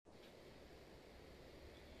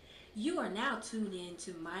You are now tuned in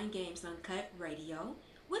to Mind Games Uncut Radio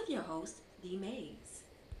with your host, D Mays.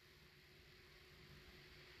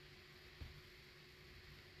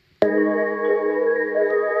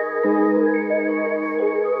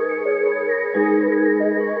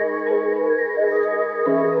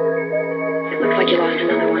 It looks like you lost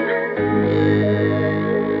another one.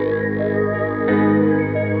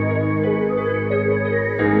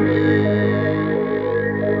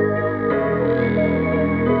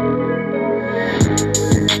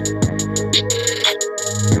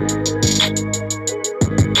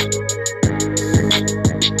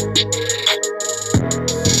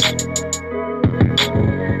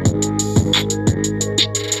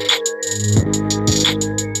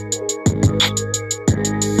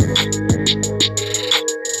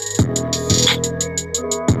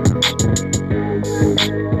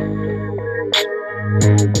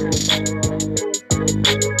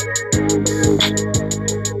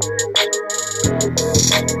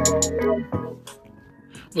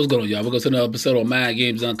 What's going on, y'all? Welcome to another episode of Mind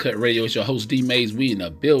Games Uncut Radio. It's your host, D Mays. We in the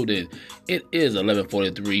building. It is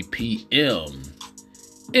 11:43 p.m.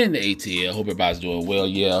 in the ATL. Hope everybody's doing well.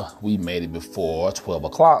 Yeah, we made it before 12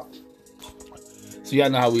 o'clock. So y'all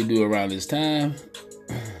know how we do around this time.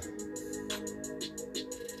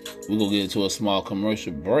 We're going to get into a small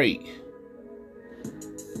commercial break.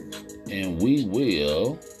 And we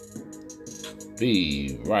will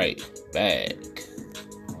be right back.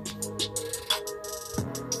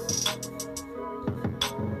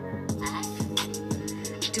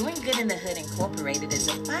 Doing Good in the Hood Incorporated is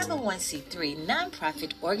a 501c3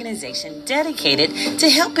 nonprofit organization dedicated to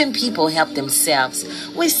helping people help themselves.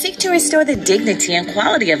 We seek to restore the dignity and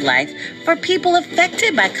quality of life for people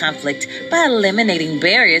affected by conflict by eliminating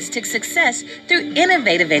barriers to success through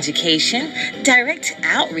innovative education, direct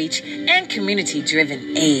outreach, and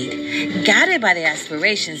community-driven aid. Guided by the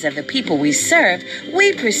aspirations of the people we serve,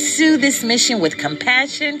 we pursue this mission with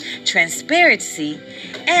compassion, transparency,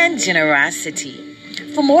 and generosity.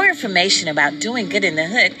 For more information about Doing Good in the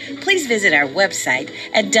Hood, please visit our website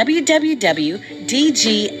at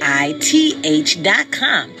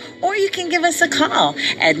www.dgith.com, or you can give us a call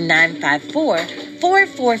at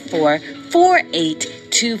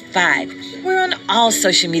 954-444-4825. We're on all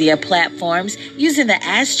social media platforms using the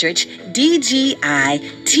asterisk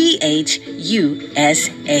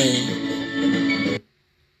DGITHUSA.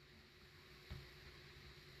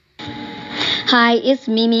 Hi, it's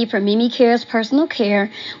Mimi from Mimi Cares Personal Care.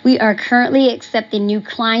 We are currently accepting new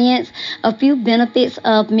clients. A few benefits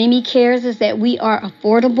of Mimi Cares is that we are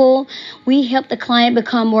affordable. We help the client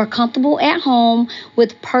become more comfortable at home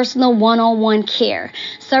with personal one-on-one care.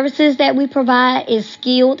 Services that we provide is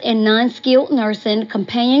skilled and non-skilled nursing,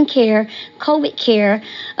 companion care, COVID care,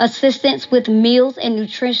 assistance with meals and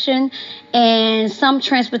nutrition, and some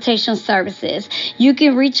transportation services. You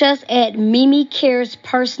can reach us at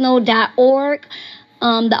mimicarespersonal.org.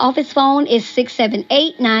 The office phone is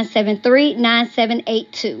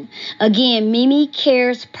 678-973-9782. Again,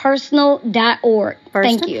 mimicarespersonal.org. Thank you.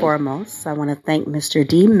 First and foremost, I want to thank Mr.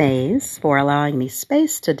 D. Mays for allowing me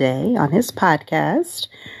space today on his podcast.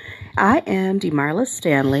 I am Demarla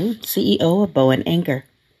Stanley, CEO of Bow and Anchor.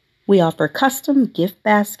 We offer custom gift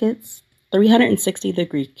baskets,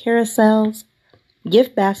 360-degree carousels,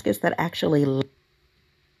 gift baskets that actually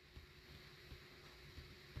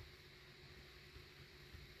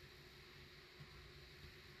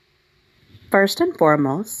First and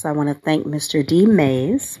foremost, I want to thank Mr. D.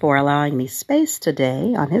 Mays for allowing me space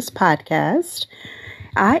today on his podcast.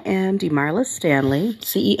 I am Demarla Stanley,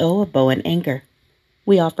 CEO of Bow and Anchor.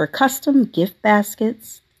 We offer custom gift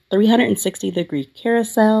baskets, 360-degree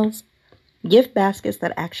carousels, gift baskets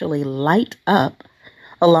that actually light up,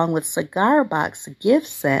 along with cigar box gift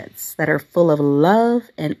sets that are full of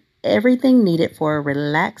love and everything needed for a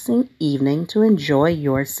relaxing evening to enjoy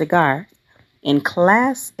your cigar in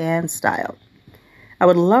class and style. I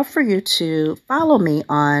would love for you to follow me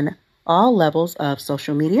on all levels of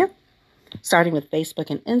social media, starting with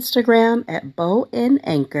Facebook and Instagram at Bow and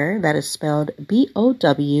Anchor. That is spelled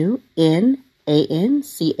BOWNANCHOR.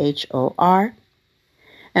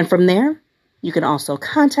 And from there, you can also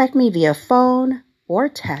contact me via phone or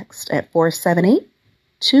text at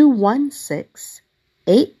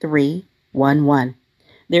 478-216-8311.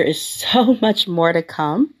 There is so much more to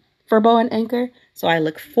come for Bow and Anchor, so I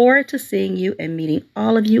look forward to seeing you and meeting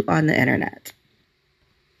all of you on the internet.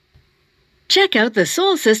 Check out the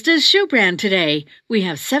Soul Sisters shoe brand today. We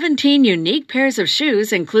have 17 unique pairs of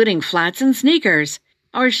shoes, including flats and sneakers.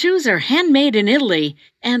 Our shoes are handmade in Italy,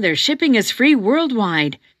 and their shipping is free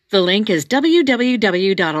worldwide. The link is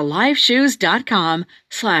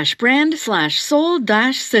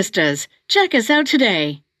www.aliveshoes.com/brand/sold-sisters. Check us out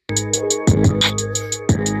today.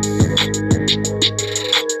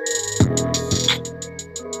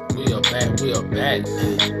 We are back.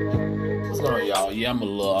 What's going on, y'all? Yeah, I'm a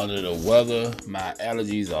little under the weather. My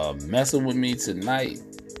allergies are messing with me tonight.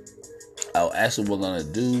 Actually, we're gonna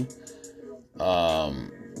do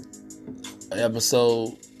an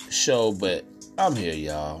episode show, but I'm here,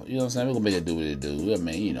 y'all. You know what I'm saying? We're gonna make it do what it do. I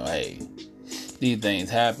mean, you know, hey, these things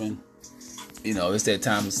happen. You know, it's that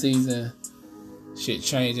time of season. Shit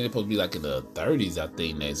changing. It's supposed to be like in the 30s, I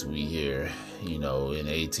think, next week here, you know, in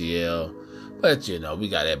ATL. But, you know, we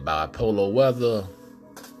got that bipolar weather.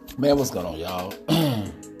 Man, what's going on, y'all?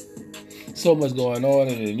 So much going on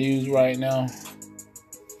in the news right now.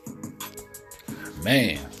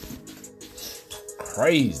 Man.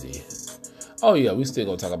 Crazy. Oh, yeah, we still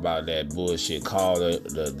gonna talk about that bullshit call on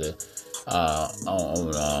the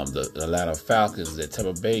Atlanta Falcons, that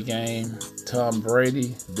Tampa Bay game. Tom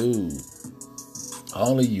Brady, dude.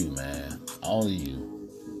 Only you, man. Only you.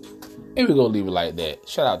 And we're going to leave it like that.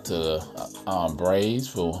 Shout out to Braves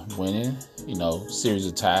for winning, you know, series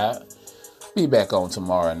of tied. Be back on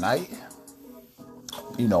tomorrow night.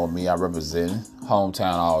 You know me, I represent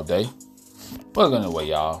hometown all day. But anyway,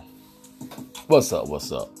 y'all. What's up?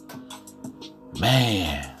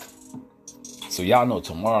 Man. So y'all know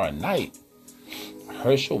tomorrow night,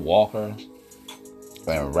 Herschel Walker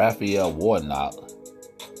and Raphael Warnock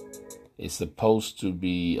is supposed to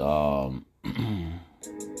be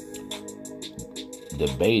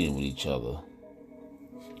debating with each other.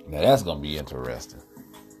 Now that's gonna be interesting.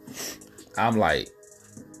 I'm like,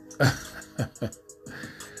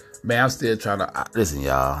 man, I'm still trying to listen,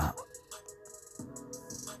 y'all.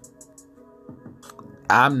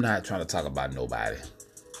 I'm not trying to talk about nobody,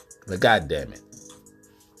 but God damn it,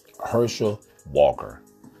 Herschel Walker,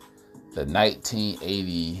 the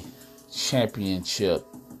 1980 championship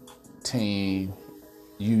team,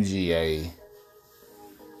 UGA.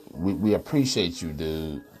 We appreciate you,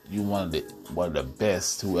 dude. You one of the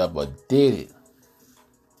best who ever did it.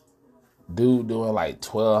 Dude doing like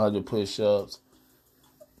 1,200 push-ups,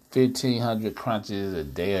 1,500 crunches a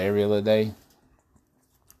day or every other day.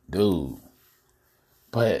 Dude.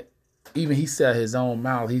 But even he said his own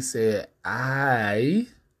mouth, he said, I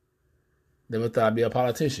never thought I'd be a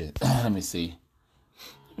politician. Let me see.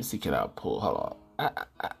 Can I pull? Hold on.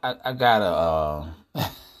 I gotta hold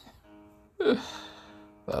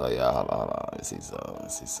on. Let's see some.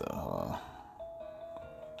 Hold on.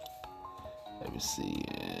 Let me see.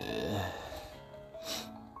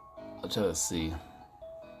 I'm trying to see.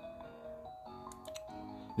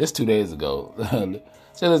 This 2 days ago.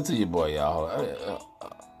 Say this to your boy, y'all.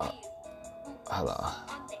 Hold on.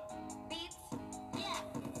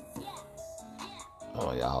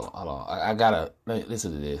 Oh, y'all. Hold on. I gotta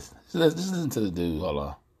listen to this. Listen to the dude. Hold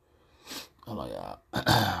on, y'all.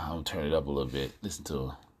 I'm gonna turn it up a little bit. Listen to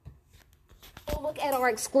him. Look at our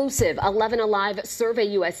exclusive 11 Alive Survey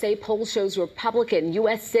USA poll shows Republican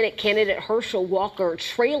U.S. Senate candidate Herschel Walker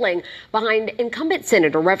trailing behind incumbent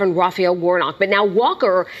Senator Reverend Raphael Warnock. But now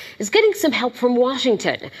Walker is getting some help from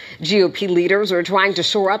Washington. GOP leaders are trying to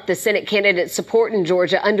shore up the Senate candidate's support in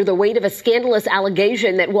Georgia under the weight of a scandalous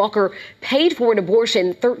allegation that Walker paid for an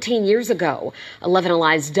abortion 13 years ago. 11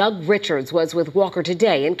 Alive's Doug Richards was with Walker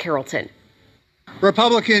today in Carrollton.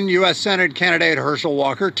 Republican U.S. Senate candidate Herschel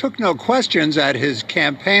Walker took no questions at his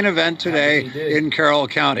campaign event today in Carroll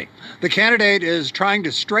County. The candidate is trying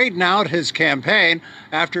to straighten out his campaign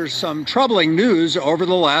after some troubling news over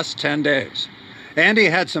the last 10 days. And he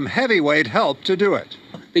had some heavyweight help to do it.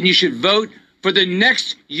 Then you should vote for the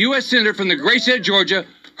next U.S. Senator from the great state of Georgia,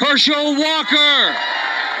 Herschel Walker.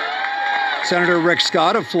 Senator Rick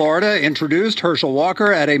Scott of Florida introduced Herschel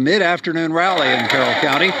Walker at a mid-afternoon rally in Carroll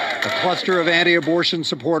County. A cluster of anti-abortion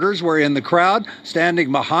supporters were in the crowd,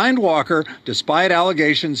 standing behind Walker, despite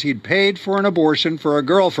allegations he'd paid for an abortion for a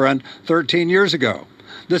girlfriend 13 years ago.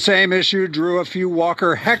 The same issue drew a few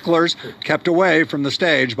Walker hecklers, kept away from the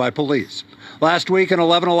stage by police. Last week, an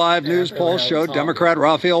 11 Alive news poll showed Democrat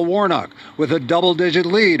Raphael Warnock with a double-digit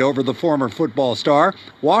lead over the former football star.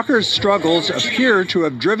 Walker's struggles appear to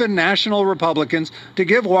have driven national Republicans to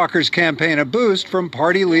give Walker's campaign a boost from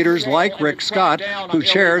party leaders like Rick Scott, who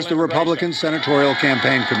chairs the Republican Senatorial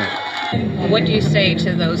Campaign Committee. What do you say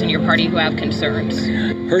to those in your party who have concerns?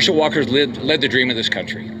 Herschel Walker's led the dream of this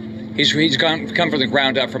country. He's come from the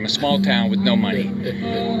ground up from a small town with no money.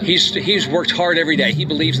 He's worked hard every day. He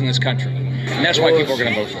believes in this country. And that's why people are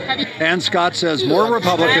going to vote for him. And Scott says more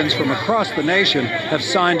Republicans from across the nation have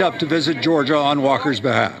signed up to visit Georgia on Walker's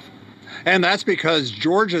behalf. And that's because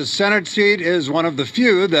Georgia's Senate seat is one of the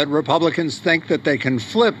few that Republicans think that they can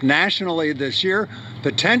flip nationally this year,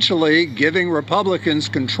 potentially giving Republicans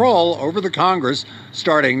control over the Congress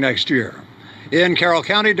starting next year. In Carroll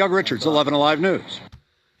County, Doug Richards, 11 Alive News.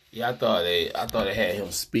 Yeah, I thought they had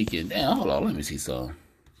him speaking. Damn, hold on, let me see something.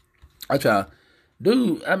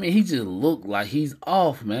 Dude, I mean, he just looked like he's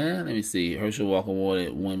off, man. Let me see. Herschel Walker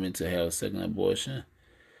wanted women to have a second abortion.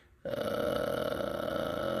 Damn,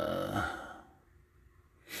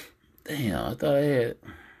 I thought I had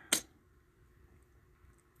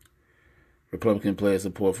Republican pledged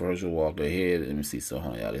support for Herschel Walker ahead. Let me see. So,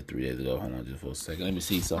 hold on, y'all. 3 days ago. Hold on just for a second. Let me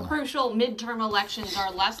see something. Crucial midterm elections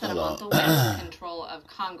are less than a month away from control of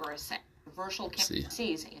Congress. Controversial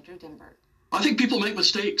candidacies. Andrew Denberg. I think people make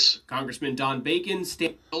mistakes. Congressman Don Bacon,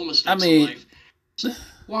 no mistakes in life.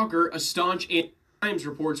 Walker, a staunch Times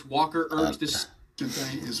reports Walker urged this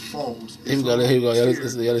thing is false. Here we go.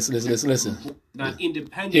 Listen. Not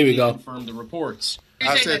independently Here we go. confirm the reports.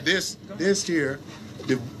 I said this year,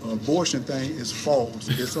 the abortion thing is false.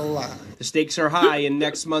 It's a lie. The stakes are high in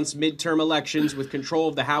next month's midterm elections with control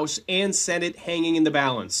of the House and Senate hanging in the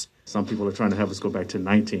balance. Some people are trying to have us go back to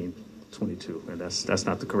 1922, and that's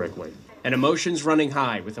not the correct way. And emotions running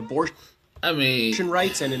high with abortion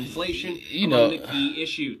rights and inflation among the key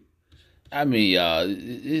issues. I mean, y'all,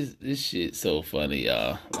 this shit's so funny,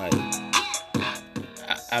 y'all. Like,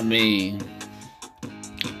 I mean,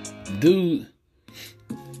 dude's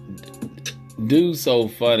so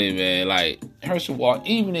funny, man. Like, Herschel Walker,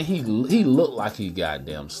 even if he looked like he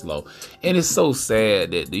goddamn slow. And it's so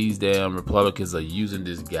sad that these damn Republicans are using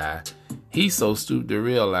this guy. He's so stupid to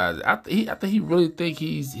realize it. I think he really think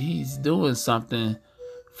he's doing something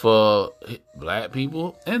for black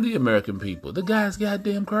people and the American people. The guy's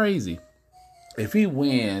goddamn crazy. If he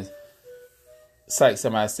wins, it's like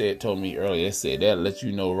somebody told me earlier, they said that let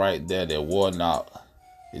you know right there that Warnock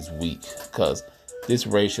is weak. Because this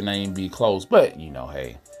race should not even be close. But,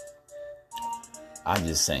 hey, I'm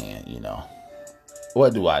just saying,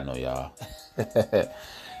 what do I know, y'all?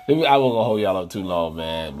 I wasn't gonna hold y'all up too long,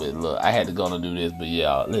 man. But look, I had to go and do this. But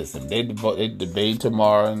yeah, listen, they debate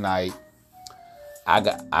tomorrow night.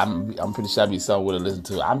 I'm pretty sure I'll be somewhere to listen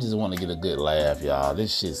to. I just want to get a good laugh, y'all.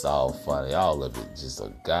 This shit's all funny. All of it just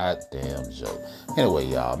a goddamn joke. Anyway,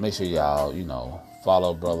 y'all, make sure y'all,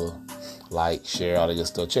 follow brother, like, share, all that good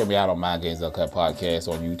stuff. Check me out on Mind Games Uncut Podcast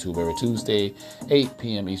on YouTube every Tuesday, 8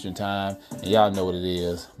 p.m. Eastern Time. And y'all know what it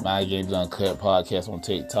is. Mind Games Uncut Podcast on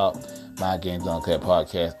TikTok. Mind Games Uncut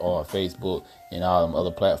Podcast on Facebook and all them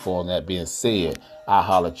other platforms. That being said, I'll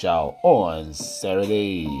holler at y'all on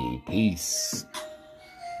Saturday. Peace.